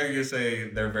sea. I thought you were going to say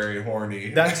they're very horny.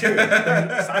 That too.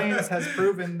 Science has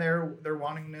proven their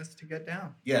wantingness to get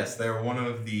down. Yes, they're one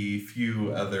of the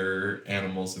few other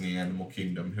animals in the animal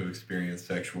kingdom who experience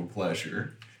sexual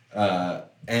pleasure.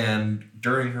 And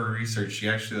during her research, she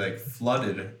actually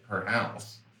flooded her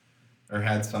house, or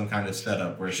had some kind of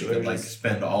setup where she could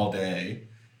spend all day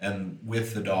and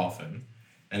with the dolphin.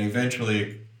 And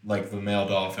eventually, the male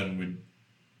dolphin would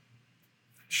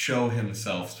show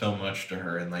himself so much to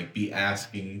her and be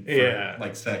asking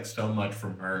for sex so much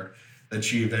from her that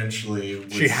she eventually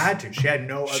was, She had to. She had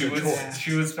no other choice.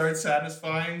 she would start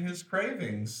satisfying his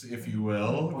cravings, if you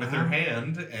will, with her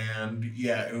hand. And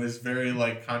yeah, it was very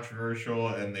controversial,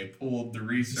 and they pulled the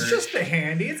research. It's just a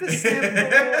handy. It's a simple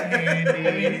handy.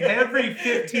 I mean, every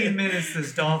 15 minutes,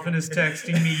 this dolphin is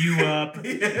texting me, "You up?"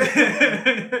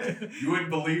 You wouldn't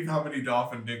believe how many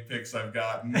dolphin dick pics I've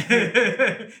gotten.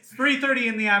 3:30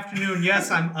 in the afternoon.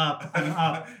 Yes, I'm up. I'm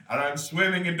up. And I'm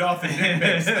swimming in dolphin dick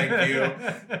pics, thank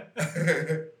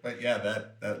you. But yeah,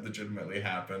 that legitimately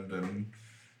happened, and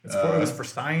It was for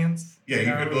science. yeah,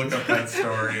 you could look up that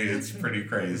story. It's pretty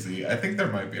crazy. I think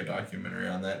there might be a documentary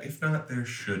on that. If not, there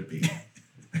should be.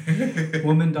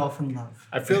 Woman dolphin love.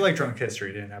 I feel like Drunk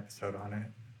History did an episode on it.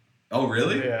 Oh,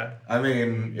 really? Yeah. I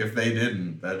mean, if they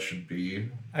didn't, that should be.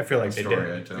 I feel like A they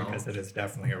story I did tell. because it is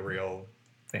definitely a real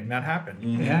thing that happened.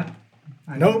 Yeah.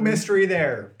 No mystery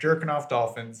there. Jerking off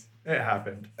dolphins. It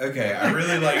happened. Okay, I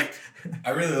really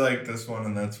liked this one,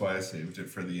 and that's why I saved it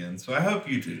for the end. So I hope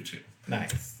you do too.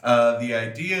 Nice. The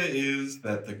idea is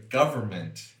that the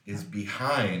government is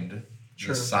behind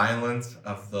Sure. the Silence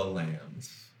of the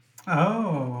Lambs.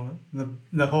 Oh,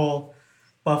 the whole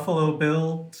Buffalo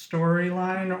Bill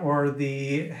storyline, or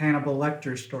the Hannibal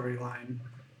Lecter storyline,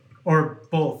 or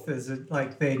both? Is it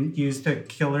like they used a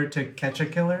killer to catch a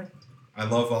killer? I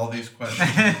love all these questions.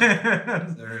 I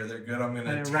They're good. I'm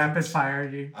gonna rapid fire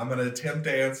you. I'm gonna attempt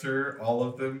to answer all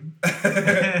of them.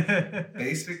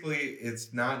 Basically,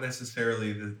 it's not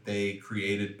necessarily that they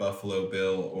created Buffalo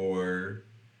Bill or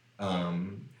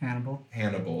Hannibal.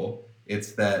 Hannibal.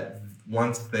 It's that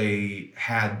once they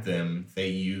had them, they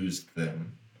used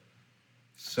them.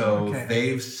 So Okay.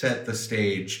 they've set the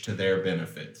stage to their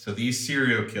benefit. So these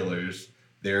serial killers,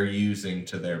 they're using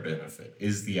to their benefit,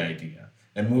 is the idea.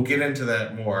 And we'll get into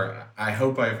that more. I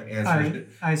hope I've answered it.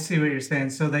 I see what you're saying.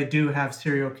 So they do have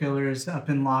serial killers up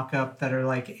in lockup that are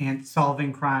like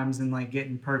solving crimes and like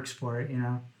getting perks for it,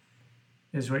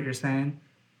 is what you're saying?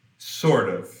 Sort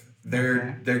of. They're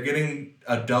Okay. they're getting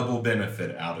a double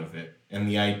benefit out of it. And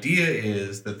the idea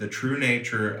is that the true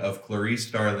nature of Clarice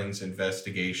Starling's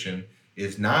investigation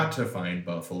is not to find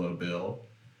Buffalo Bill,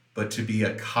 but to be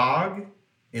a cog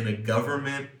in a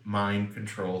government mind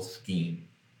control scheme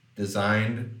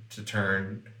designed to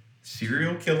turn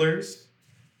serial killers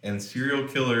and serial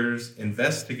killers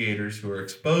investigators who are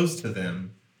exposed to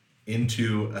them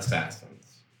into assassins.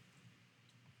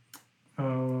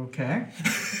 Okay.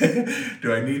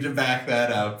 Do I need to back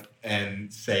that up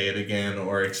and say it again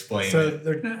or explain So it?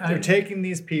 they're taking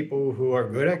these people who are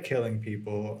good at killing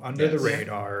people under the Yes.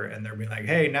 radar, and they're being like,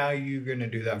 "Hey, now you're gonna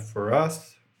do that for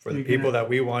us, for the You're people gonna- that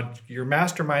we want. Your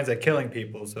masterminds at killing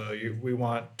people, so we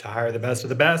want to hire the best of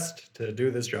the best to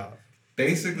do this job."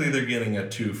 Basically, they're getting a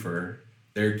twofer.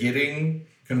 They're getting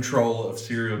control of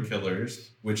serial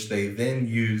killers, which they then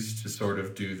use to sort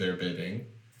of do their bidding.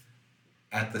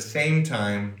 At the same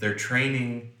time, they're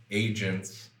training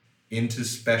agents into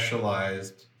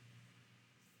specialized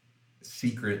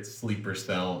secret sleeper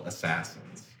cell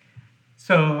assassins.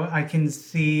 So I can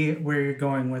see where you're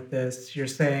going with this. You're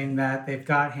saying that they've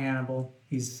got Hannibal.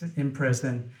 He's in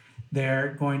prison.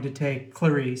 They're going to take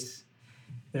Clarice.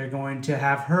 They're going to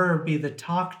have her be the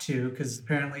talk to, because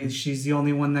apparently she's the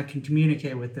only one that can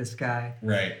communicate with this guy.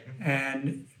 Right.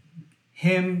 And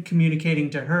him communicating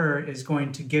to her is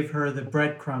going to give her the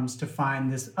breadcrumbs to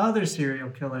find this other serial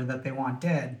killer that they want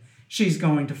dead. She's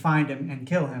going to find him and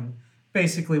kill him.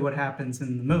 Basically what happens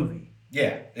in the movie.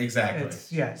 Yeah, exactly.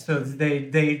 So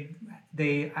they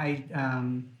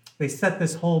set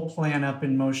this whole plan up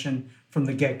in motion from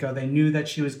the get-go. They knew that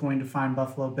she was going to find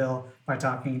Buffalo Bill by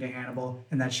talking to Hannibal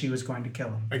and that she was going to kill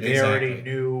him. Like they already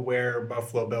Exactly. knew where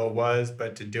Buffalo Bill was,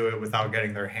 but to do it without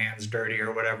getting their hands dirty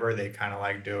or whatever, they kind of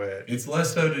like do it. It's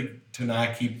less so to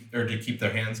not keep or to keep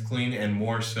their hands clean, and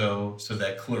more so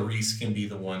that Clarice can be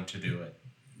the one to do it.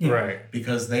 Yeah. Right.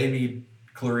 Because they need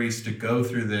Clarice to go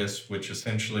through this, which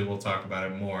essentially we'll talk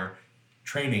about it more,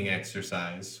 training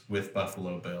exercise with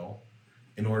Buffalo Bill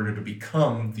in order to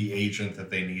become the agent that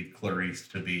they need Clarice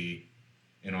to be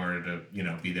in order to,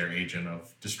 be their agent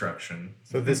of destruction.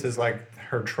 So this is like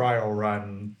her trial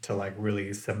run to like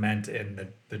really cement in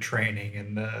the training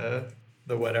and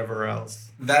the whatever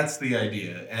else. That's the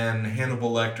idea. And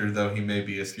Hannibal Lecter, though he may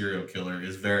be a serial killer,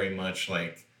 is very much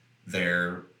like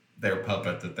their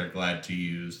puppet that they're glad to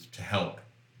use to help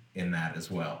in that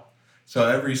as well. So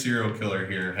every serial killer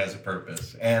here has a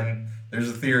purpose. And there's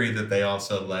a theory that they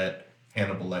also let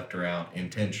Hannibal Lecter out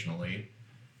intentionally.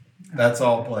 That's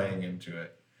all playing into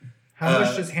it. How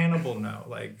much does Hannibal know,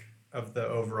 like, of the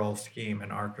overall scheme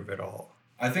and arc of it all?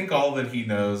 I think all that he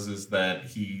knows is that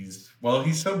he's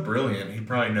so brilliant, he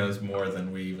probably knows more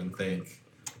than we even think.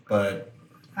 But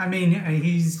I mean,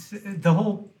 the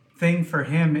whole thing for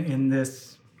him in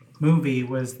this movie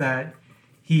was that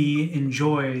he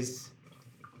enjoys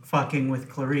fucking with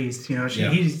Clarice. Yeah.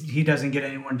 He doesn't get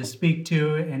anyone to speak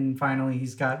to, and finally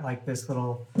he's got like this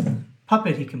little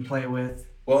puppet he can play with.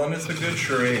 well, and it's a good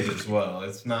charade as well.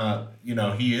 It's not,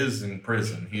 he is in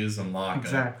prison. He is in lockup.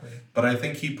 Exactly. But I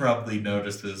think he probably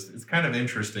notices it's kind of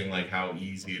interesting, like how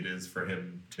easy it is for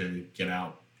him to get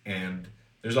out. And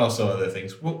there's also other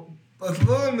things. Well, let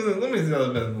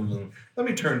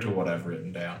me turn to what I've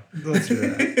written down. Let's do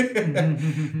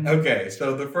that. Okay,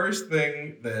 so the first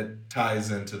thing that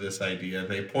ties into this idea,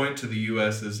 they point to the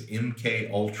U.S.'s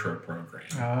MK Ultra program.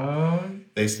 Oh,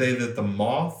 They say that the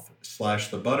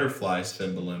moth/the butterfly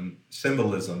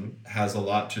symbolism has a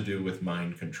lot to do with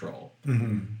mind control.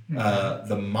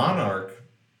 The monarch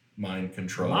mind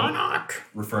control, Monarch!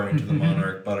 referring to the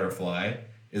monarch butterfly,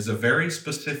 is a very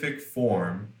specific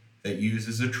form that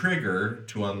uses a trigger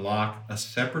to unlock a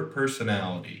separate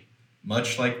personality,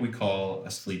 much like we call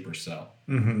a sleeper cell.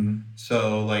 Mm-hmm.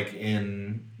 So, like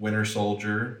in Winter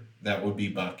Soldier, that would be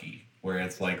Bucky, where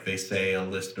it's like they say a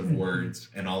list of words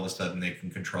and all of a sudden they can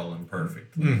control him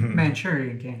perfectly. Mm-hmm.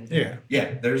 Manchurian Candidate. Yeah.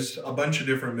 Yeah, there's a bunch of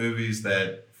different movies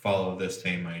that follow this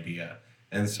same idea.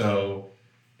 And so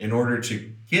in order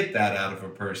to get that out of a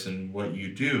person, what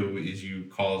you do is you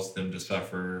cause them to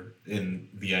suffer in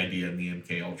the idea in the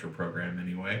MK Ultra program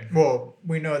anyway. Well,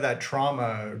 we know that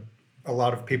trauma, a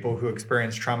lot of people who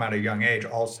experience trauma at a young age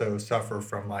also suffer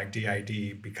from like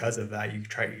DID because of that. You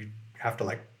have to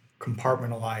like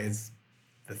compartmentalize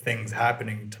the things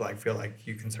happening to like feel like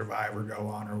you can survive or go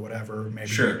on or whatever. Maybe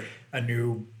Sure. a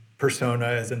new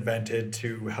persona is invented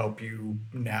to help you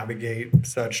navigate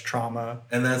such trauma.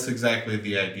 And that's exactly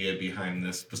the idea behind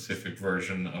this specific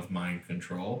version of mind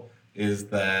control, is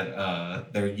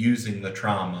that they're using the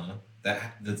trauma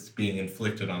that's being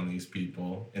inflicted on these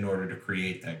people in order to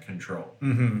create that control.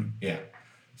 Mm-hmm. Yeah.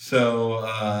 So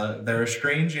there are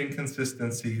strange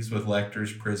inconsistencies with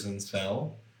Lecter's prison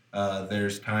cell.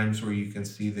 There's times where you can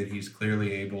see that he's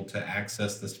clearly able to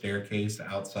access the staircase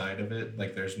outside of it.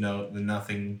 Like there's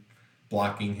nothing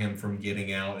blocking him from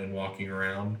getting out and walking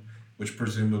around, which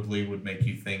presumably would make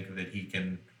you think that he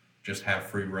can just have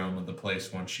free roam of the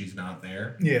place once she's not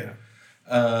there. Yeah.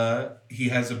 He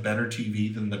has a better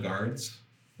TV than the guards.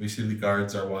 We see the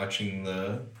guards are watching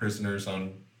the prisoners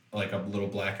on like a little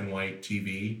black and white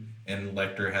TV, and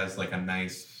Lecter has like a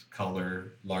nice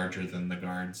color larger than the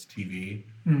guards' TV,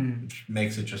 which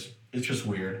makes it's just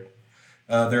weird.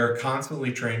 There are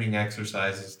constantly training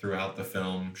exercises throughout the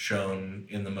film shown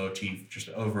in the motif just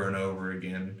over and over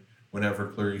again. Whenever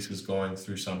Clarice is going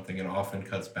through something, it often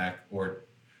cuts back or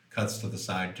cuts to the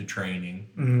side to training.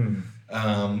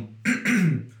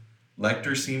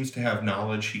 Lecter seems to have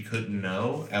knowledge he couldn't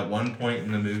know. At one point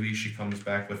in the movie, she comes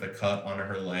back with a cut on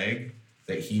her leg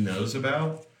that he knows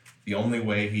about. The only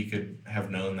way he could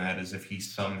have known that is if he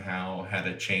somehow had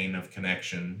a chain of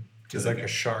connection. Just like a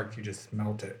shark, you just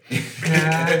smelt it.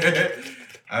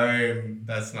 I mean,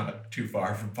 that's not too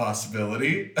far from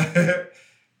possibility. The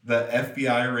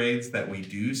FBI raids that we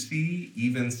do see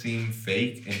even seem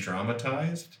fake and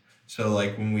dramatized. So,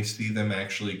 like, when we see them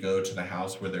actually go to the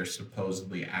house where they're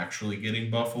supposedly actually getting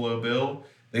Buffalo Bill,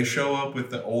 they show up with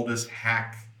the oldest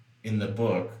hack in the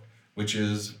book, which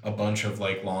is a bunch of,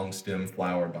 like, long stem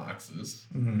flower boxes,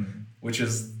 which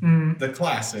is the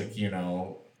classic,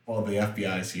 well, the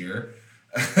FBI's here,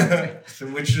 so,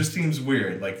 which just seems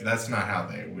weird. Like, that's not how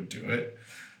they would do it.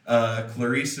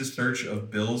 Clarice's search of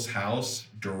Bill's house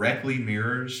directly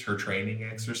mirrors her training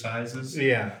exercises.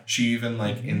 Yeah. She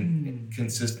even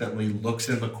consistently looks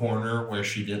in the corner where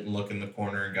she didn't look in the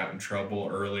corner and got in trouble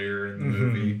earlier in the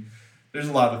movie. There's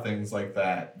a lot of things like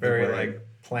that. Very like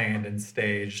planned and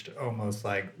staged, almost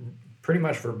like pretty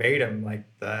much verbatim, like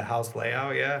the house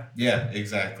layout. Yeah. Yeah,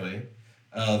 exactly.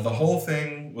 The whole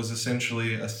thing was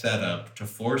essentially a setup to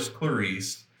force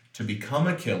Clarice to become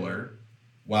a killer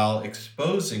while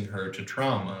exposing her to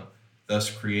trauma, thus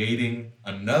creating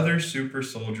another super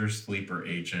soldier sleeper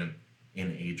agent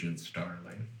in Agent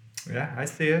Starling. Yeah, I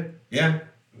see it. Yeah.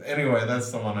 Anyway,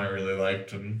 that's the one I really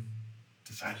liked and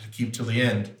decided to keep till the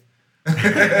end.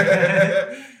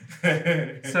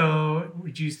 So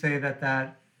would you say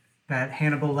that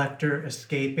Hannibal Lecter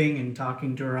escaping and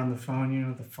talking to her on the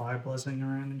phone, the fly buzzing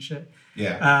around and shit,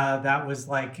 that was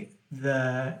like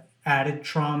the added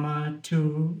trauma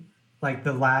to like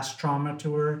the last trauma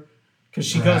to her? Because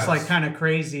she goes like kind of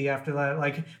crazy after that,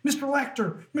 like, Mr.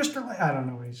 Lecter, I don't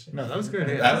know what he's saying. No, that was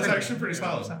good. That was actually pretty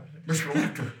solid. Mr.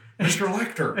 Lecter. Mr.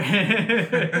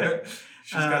 Lecter.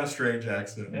 She's got a strange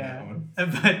accent in that one.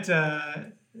 But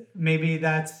maybe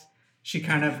she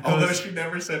kind of goes... Although she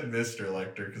never said Mr.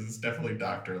 Lecter, because it's definitely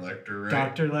Dr. Lecter, right?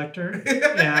 Dr. Lecter?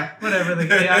 Yeah, whatever.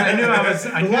 I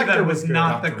knew that was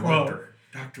not the quote.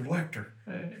 Dr. Lecter.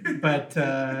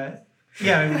 But...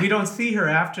 yeah, we don't see her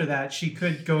after that. She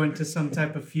could go into some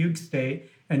type of fugue state,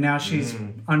 and now she's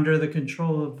under the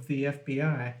control of the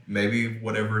FBI. Maybe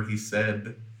whatever he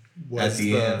said at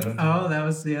the end. Oh, that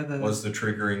was the other. Was the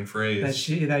triggering phrase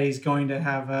that he's going to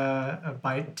have a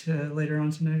bite later on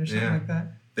tonight or something like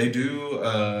that. They do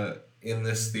in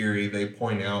this theory. They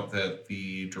point out that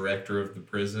the director of the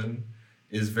prison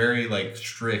is very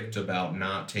strict about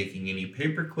not taking any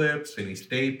paper clips, any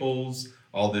staples,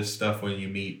 all this stuff when you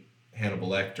meet Hannibal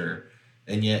Lecter,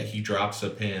 and yet he drops a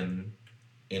pin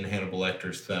in Hannibal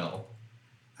Lecter's cell.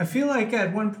 I feel like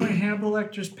at one point Hannibal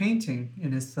Lecter's painting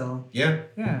in his cell. Yeah.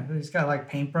 Yeah, he's got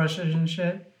paintbrushes and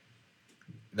shit.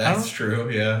 That's true,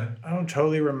 yeah. I don't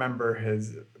totally remember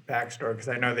his backstory because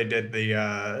I know they did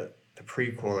the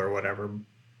prequel or whatever,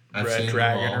 Red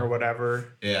Dragon or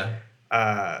whatever. Yeah.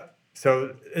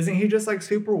 So isn't he just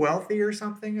super wealthy or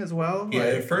something as well? Yeah,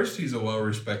 at first he's a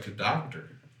well-respected doctor.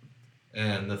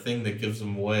 And the thing that gives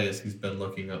him away is he's been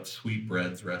looking up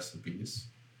sweetbreads recipes,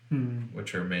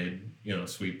 which are made,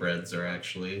 sweetbreads are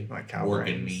actually like cow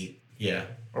organ brains. meat. Yeah.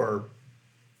 Or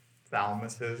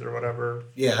thalamuses or whatever.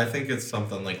 Yeah, I think it's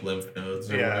something like lymph nodes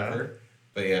or Yeah. whatever.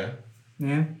 But yeah.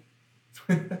 Yeah.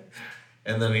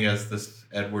 And then he has this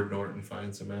Edward Norton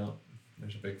finds him out.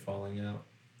 There's a big falling out.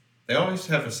 They always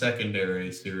have a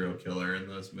secondary serial killer in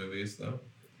those movies, though.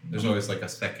 There's always like a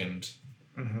second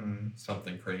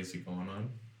something crazy going on.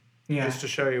 Yeah. Just to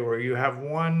show you where you have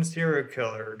one serial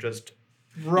killer, just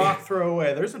rock throw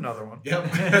away. There's another one. Yep.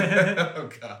 Oh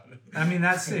God. I mean,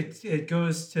 that's it. It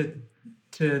goes to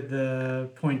the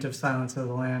point of Silence of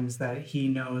the Lambs that he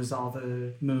knows all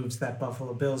the moves that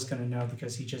Buffalo Bill's going to know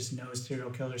because he just knows serial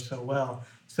killers so well.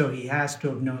 So he has to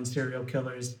have known serial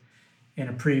killers in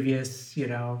a previous,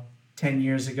 10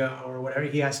 years ago or whatever.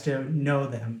 He has to know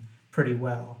them pretty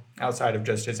well. Outside of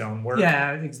just his own work.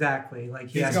 Yeah, exactly. Like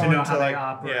he He's has to going know to, how they like,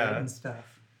 operate yeah. and stuff.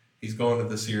 He's going to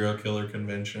the serial killer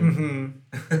convention.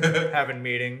 Having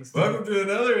meetings. Welcome to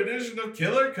another edition of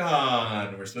Killer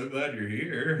Con. We're so glad you're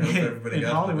here. Hope everybody In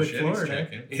got Hollywood, the machetes Florida.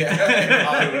 checking. Yeah, in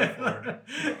Hollywood,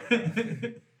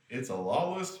 Florida. It's a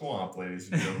lawless swamp, ladies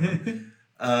and gentlemen.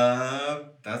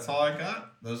 That's all I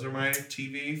got. Those are my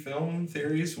TV film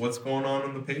theories. What's going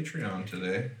on the Patreon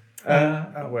today?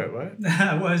 Wait, what?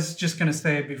 I was just going to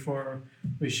say before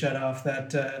we shut off that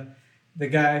the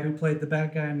guy who played the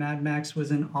bad guy in Mad Max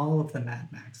was in all of the Mad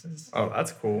Maxes. Oh,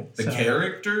 that's cool. The So-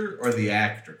 character or the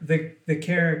actor? The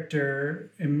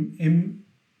character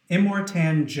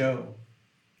Immortan Joe.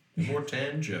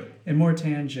 Mortan Joe.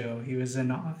 Immortan Joe. He was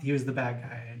the bad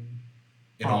guy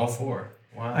In all four.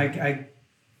 Wow. I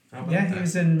How about yeah, he that?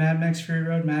 was in Mad Max Fury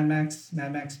Road, Mad Max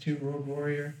 2, Road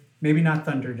Warrior. Maybe not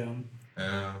Thunderdome,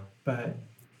 Oh, but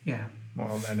yeah.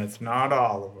 Well, then it's not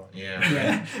all of them. yeah.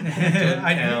 Yeah. Doesn't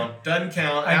I- count. Doesn't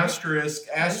count. I- Asterisk.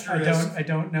 Asterisk. I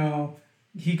don't know.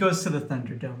 He goes to the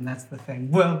Thunderdome. That's the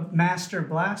thing. Well, Master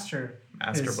Blaster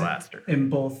Master is Blaster. in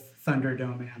both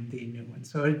Thunderdome and the new one.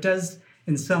 So it does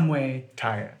in some way.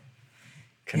 Tie it.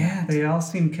 Yeah, they all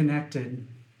seem connected.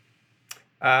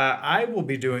 I will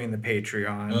be doing the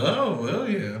Patreon. Oh, will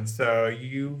you? So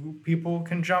you people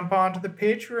can jump onto the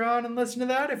Patreon and listen to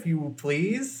that if you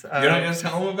please. You're not going to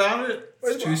tell them about it?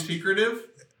 It's too secretive?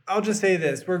 I'll just say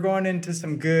this. We're going into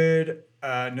some good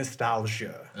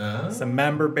nostalgia. Oh. Some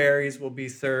member berries will be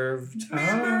served.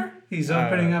 Oh, he's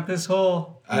opening up his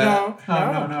hole. No.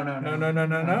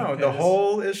 No. The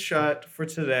hole is shut for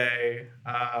today.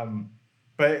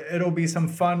 But it'll be some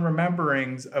fun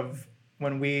rememberings of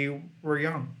when we were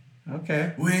young.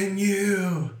 Okay. When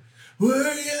you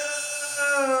were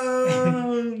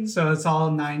young. So it's all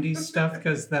 90s stuff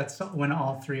because that's when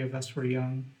all three of us were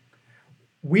young.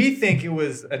 We think it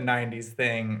was a 90s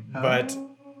thing, but Oh.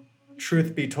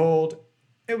 truth be told,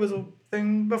 it was a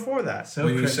thing before that. So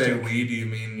When you say cryptic. we, do you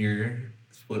mean your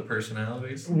split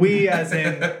personalities? We, as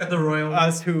in The royal.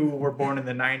 us who were born in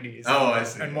the 90s. Oh, I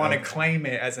see. And want to Okay. claim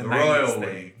it as a The 90s royal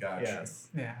thing. we. Gotcha. Yes.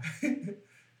 Yeah.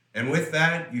 And with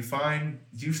that, you find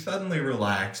you've suddenly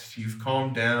relaxed. You've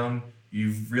calmed down.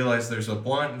 You've realized there's a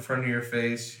blunt in front of your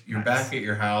face. You're Nice. back at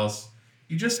your house.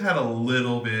 You just had a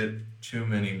little bit too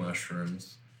many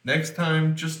mushrooms. Next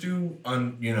time, just do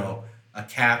a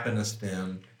cap and a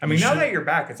stem. I mean, You now should- that you're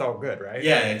back, it's all good, right?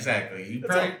 Yeah, exactly. You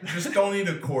That's probably just don't eat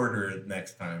a quarter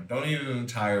next time. Don't eat an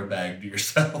entire bag to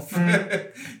yourself.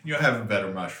 You'll have a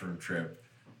better mushroom trip.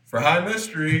 For High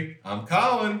Mystery, I'm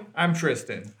Colin. I'm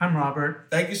Tristan. I'm Robert.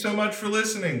 Thank you so much for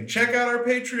listening. Check out our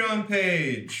Patreon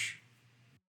page.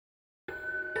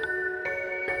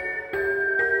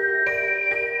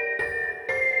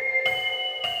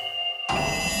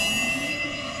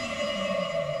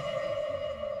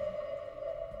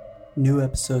 New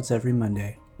episodes every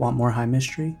Monday. Want more High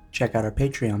Mystery? Check out our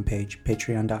Patreon page,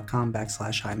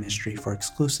 patreon.com/High Mystery for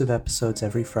exclusive episodes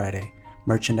every Friday.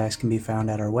 Merchandise can be found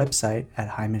at our website at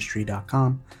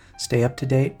highmystery.com. Stay up to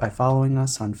date by following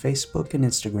us on Facebook and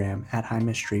Instagram at High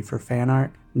Mystery for fan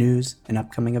art, news, and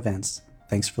upcoming events.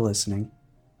 Thanks for listening.